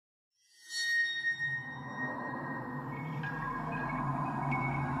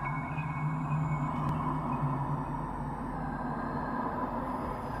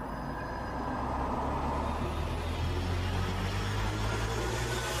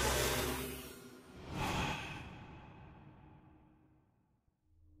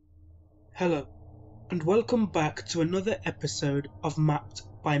Hello, and welcome back to another episode of Mapped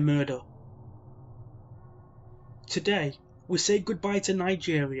by Murder. Today, we say goodbye to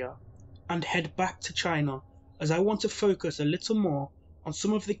Nigeria and head back to China, as I want to focus a little more on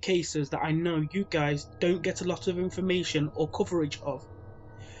some of the cases that I know you guys don't get a lot of information or coverage of.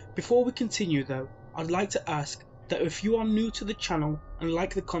 Before we continue though, I'd like to ask that if you are new to the channel and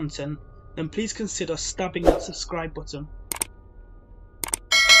like the content, then please consider stabbing that subscribe button.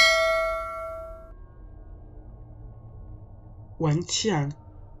 Wang Qiang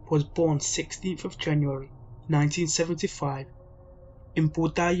was born 16th of January 1975 in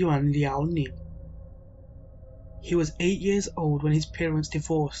Budayuan, Liaoning. He was 8 years old when his parents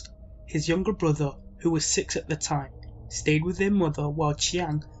divorced. His younger brother, who was 6 at the time, stayed with their mother while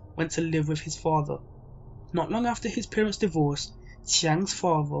Qiang went to live with his father. Not long after his parents' divorce, Qiang's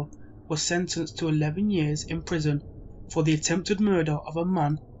father was sentenced to 11 years in prison for the attempted murder of a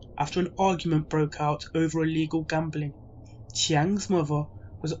man after an argument broke out over illegal gambling. Qiang's mother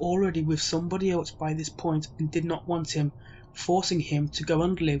was already with somebody else by this point and did not want him, forcing him to go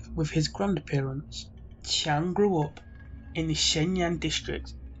and live with his grandparents. Qiang grew up in the Shenyang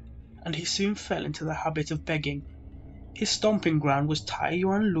district, and he soon fell into the habit of begging. His stomping ground was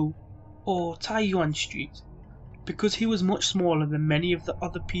Taiyuan Lu, or Taiyuan Street. Because he was much smaller than many of the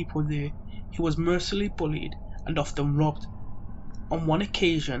other people there, he was mercilessly bullied and often robbed. On one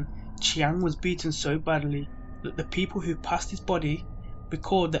occasion, Qiang was beaten so badly that the people who passed his body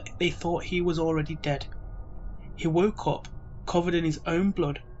recalled that they thought he was already dead. He woke up covered in his own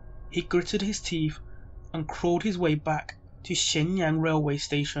blood. He gritted his teeth and crawled his way back to Shenyang railway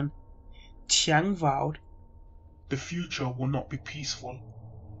station. Qiang vowed, "The future will not be peaceful,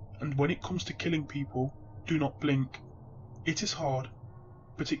 and when it comes to killing people, do not blink. It is hard,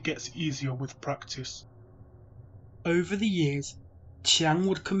 but it gets easier with practice." Over the years, Qiang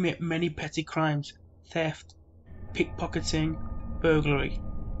would commit many petty crimes: theft, pickpocketing, burglary.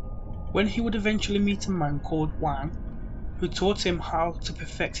 When he would eventually meet a man called Wang, who taught him how to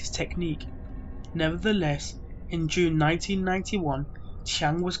perfect his technique. Nevertheless, in June 1991,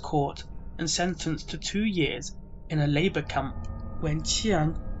 Qiang was caught and sentenced to 2 years in a labor camp. When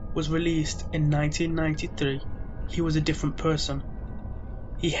Qiang was released in 1993, he was a different person.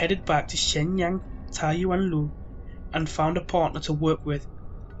 He headed back to Shenyang, Taiyuan Lu, and found a partner to work with.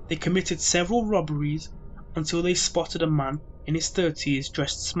 They committed several robberies until they spotted a man in his 30s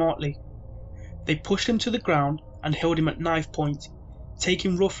dressed smartly. They pushed him to the ground and held him at knife point,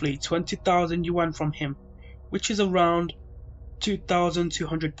 taking roughly 20,000 yuan from him, which is around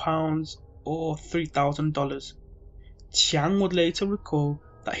 £2,200 or $3,000. Qiang would later recall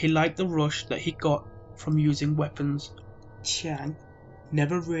that he liked the rush that he got from using weapons. Qiang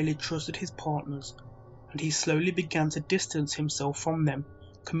never really trusted his partners, and he slowly began to distance himself from them,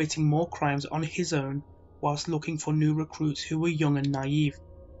 committing more crimes on his own whilst looking for new recruits who were young and naive.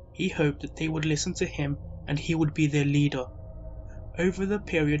 He hoped that they would listen to him and he would be their leader. Over the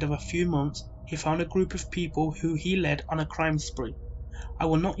period of a few months, he found a group of people who he led on a crime spree. I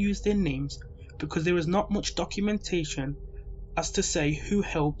will not use their names because there is not much documentation as to say who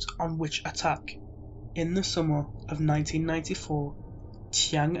helped on which attack. In the summer of 1994,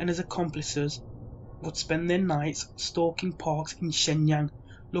 Qiang and his accomplices would spend their nights stalking parks in Shenyang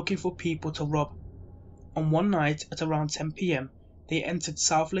looking for people to rob. On one night at around 10 PM, they entered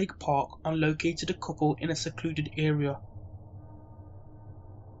South Lake Park and located a couple in a secluded area.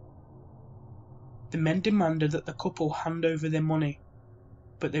 The men demanded that the couple hand over their money,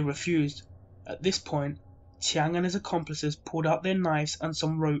 but they refused. At this point, Qiang and his accomplices pulled out their knives and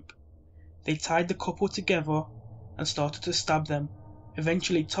some rope. They tied the couple together and started to stab them,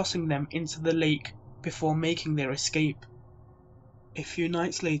 eventually tossing them into the lake before making their escape. A few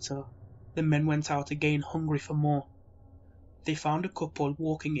nights later, the men went out again hungry for more. They found a couple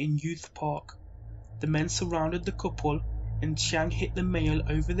walking in Youth Park. The men surrounded the couple and Qiang hit the male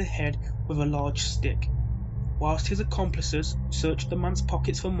over the head with a large stick. Whilst his accomplices searched the man's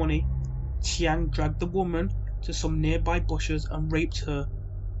pockets for money, Qiang dragged the woman to some nearby bushes and raped her,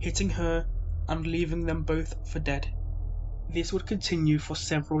 hitting her and leaving them both for dead. This would continue for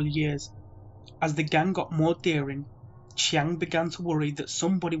several years. As the gang got more daring, Qiang began to worry that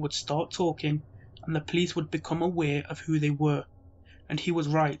somebody would start talking and the police would become aware of who they were. And he was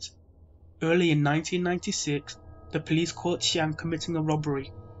right. Early in 1996, the police caught Qiang committing a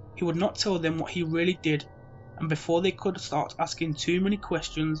robbery. He would not tell them what he really did, and before they could start asking too many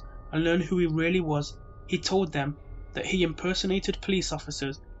questions and learn who he really was, he told them that he impersonated police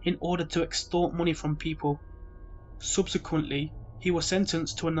officers in order to extort money from people. Subsequently, he was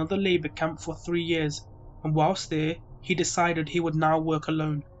sentenced to another labor camp for 3 years, and whilst there, he decided he would now work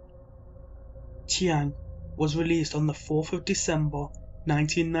alone. Qiang was released on the 4th of December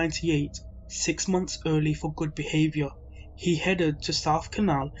 1998, 6 months early for good behavior. He headed to South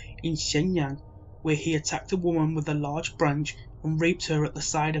Canal in Shenyang, where he attacked a woman with a large branch and raped her at the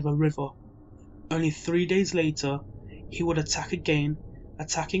side of a river. Only 3 days later, he would attack again,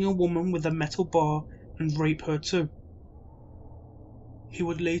 attacking a woman with a metal bar and rape her too. He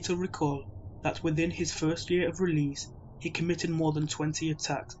would later recall that within his first year of release, he committed more than 20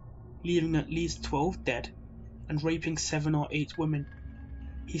 attacks, leaving at least 12 dead and raping 7 or 8 women.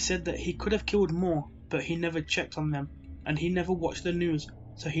 He said that he could have killed more, but he never checked on them, and he never watched the news,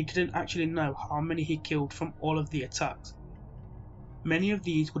 so he didn't actually know how many he killed from all of the attacks. Many of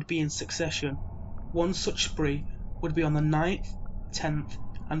these would be in succession. One such spree would be on the 9th, 10th,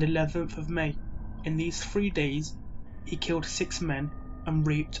 and 11th of May. In these 3 days, he killed 6 men and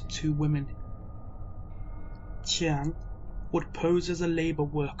raped 2 women. Qiang would pose as a labor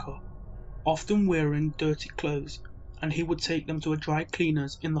worker, often wearing dirty clothes, and he would take them to a dry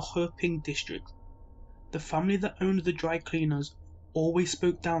cleaners in the Heping district. The family that owned the dry cleaners always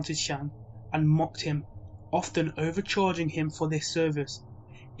spoke down to Qiang and mocked him, often overcharging him for their service.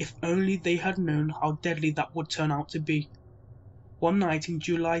 If only they had known how deadly that would turn out to be. One night in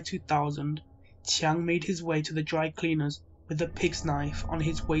July 2000, Qiang made his way to the dry cleaners with a pig's knife on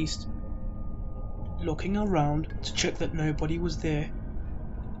his waist. Looking around to check that nobody was there,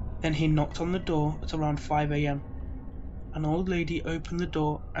 then he knocked on the door at around 5 AM. An old lady opened the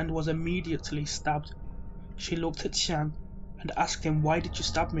door and was immediately stabbed. She looked at Qiang and asked him, "Why did you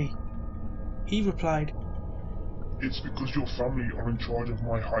stab me?" He replied, "It's because your family are in charge of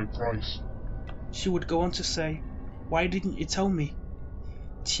my high price." She would go on to say, "Why didn't you tell me?"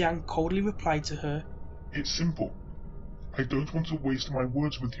 Qiang coldly replied to her, "It's simple. I don't want to waste my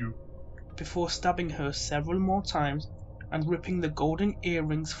words with you," before stabbing her several more times and ripping the golden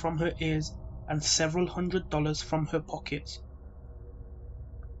earrings from her ears and several $100s from her pockets.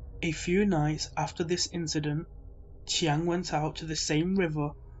 A few nights after this incident, Qiang went out to the same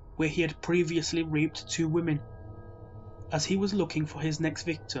river where he had previously raped 2 women. As he was looking for his next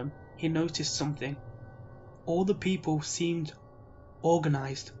victim, he noticed something. All the people seemed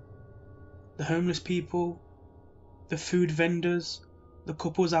organized. The homeless people, the food vendors, the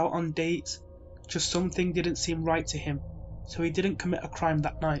couples out on dates, just something didn't seem right to him, so he didn't commit a crime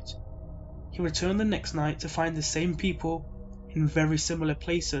that night. He returned the next night to find the same people in very similar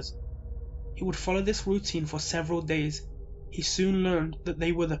places. He would follow this routine for several days. He soon learned that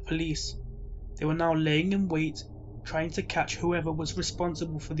they were the police. They were now laying in wait, trying to catch whoever was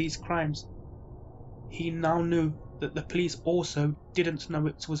responsible for these crimes. He now knew that the police also didn't know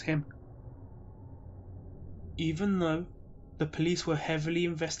it was him. Even though the police were heavily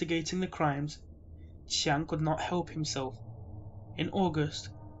investigating the crimes, Qiang could not help himself. In August,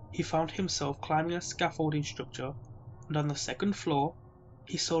 he found himself climbing a scaffolding structure, and on the 2nd floor,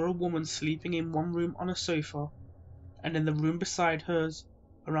 he saw a woman sleeping in one room on a sofa, and in the room beside hers,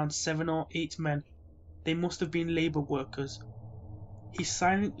 around 7 or 8 men. They must have been labor workers. He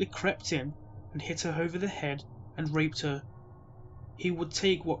silently crept in and hit her over the head and raped her. He would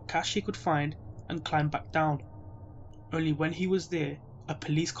take what cash he could find and climb back down. Only when he was there, a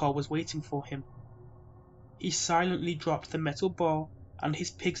police car was waiting for him. He silently dropped the metal bar and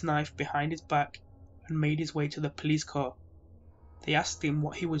his pig's knife behind his back and made his way to the police car. They asked him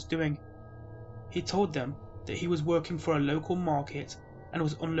what he was doing. He told them that he was working for a local market and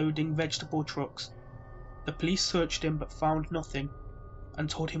was unloading vegetable trucks. The police searched him but found nothing and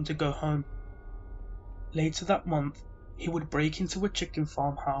told him to go home. Later that month, he would break into a chicken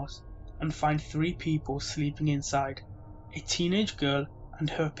farmhouse and find 3 people sleeping inside, a teenage girl and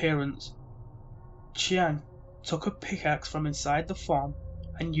her parents. Qiang took a pickaxe from inside the farm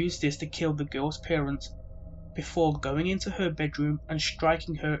and used this to kill the girl's parents, before going into her bedroom and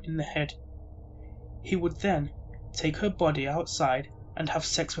striking her in the head. He would then take her body outside and have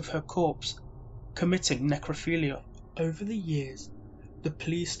sex with her corpse, committing necrophilia. Over the years, the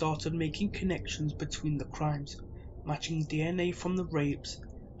police started making connections between the crimes, matching DNA from the rapes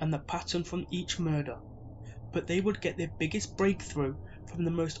and the pattern from each murder, but they would get their biggest breakthrough from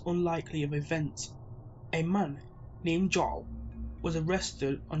the most unlikely of events. A man named Zhao was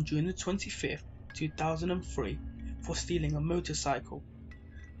arrested on June the 25th, 2003 for stealing a motorcycle.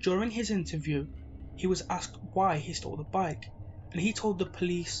 During his interview, he was asked why he stole the bike, and he told the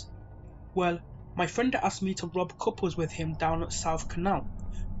police, "Well, my friend asked me to rob couples with him down at South Canal,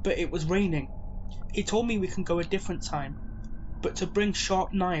 but it was raining. He told me we can go a different time, but to bring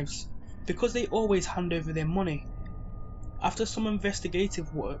sharp knives, because they always hand over their money." After some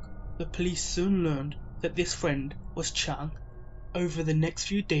investigative work, the police soon learned that this friend was Qiang. Over the next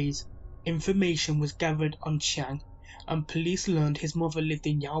few days, Information was gathered on Qiang, and police learned his mother lived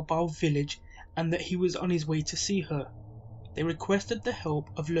in Yaobao village and that he was on his way to see her. They requested the help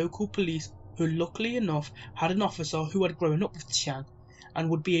of local police, who luckily enough had an officer who had grown up with Qiang and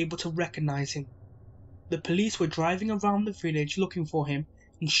would be able to recognize him. The police were driving around the village looking for him,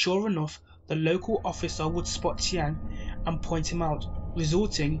 and sure enough, the local officer would spot Qiang and point him out,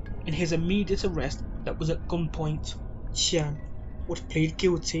 resulting in his immediate arrest that was at gunpoint. Qiang would plead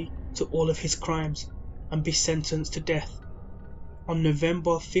guilty to all of his crimes and be sentenced to death. On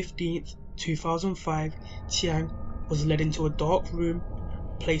November 15th, 2005, Qiang was led into a dark room,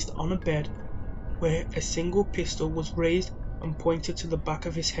 placed on a bed, where a single pistol was raised and pointed to the back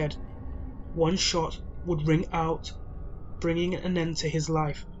of his head. One shot would ring out, bringing an end to his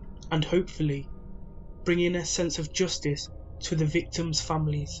life, and hopefully bringing a sense of justice to the victims'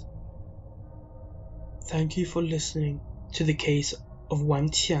 families. Thank you for listening to the case of Wang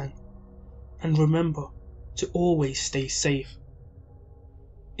Qiang, and remember to always stay safe.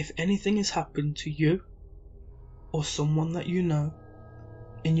 If anything has happened to you or someone that you know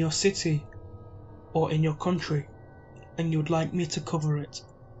in your city or in your country and you'd like me to cover it,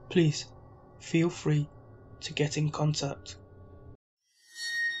 please feel free to get in contact.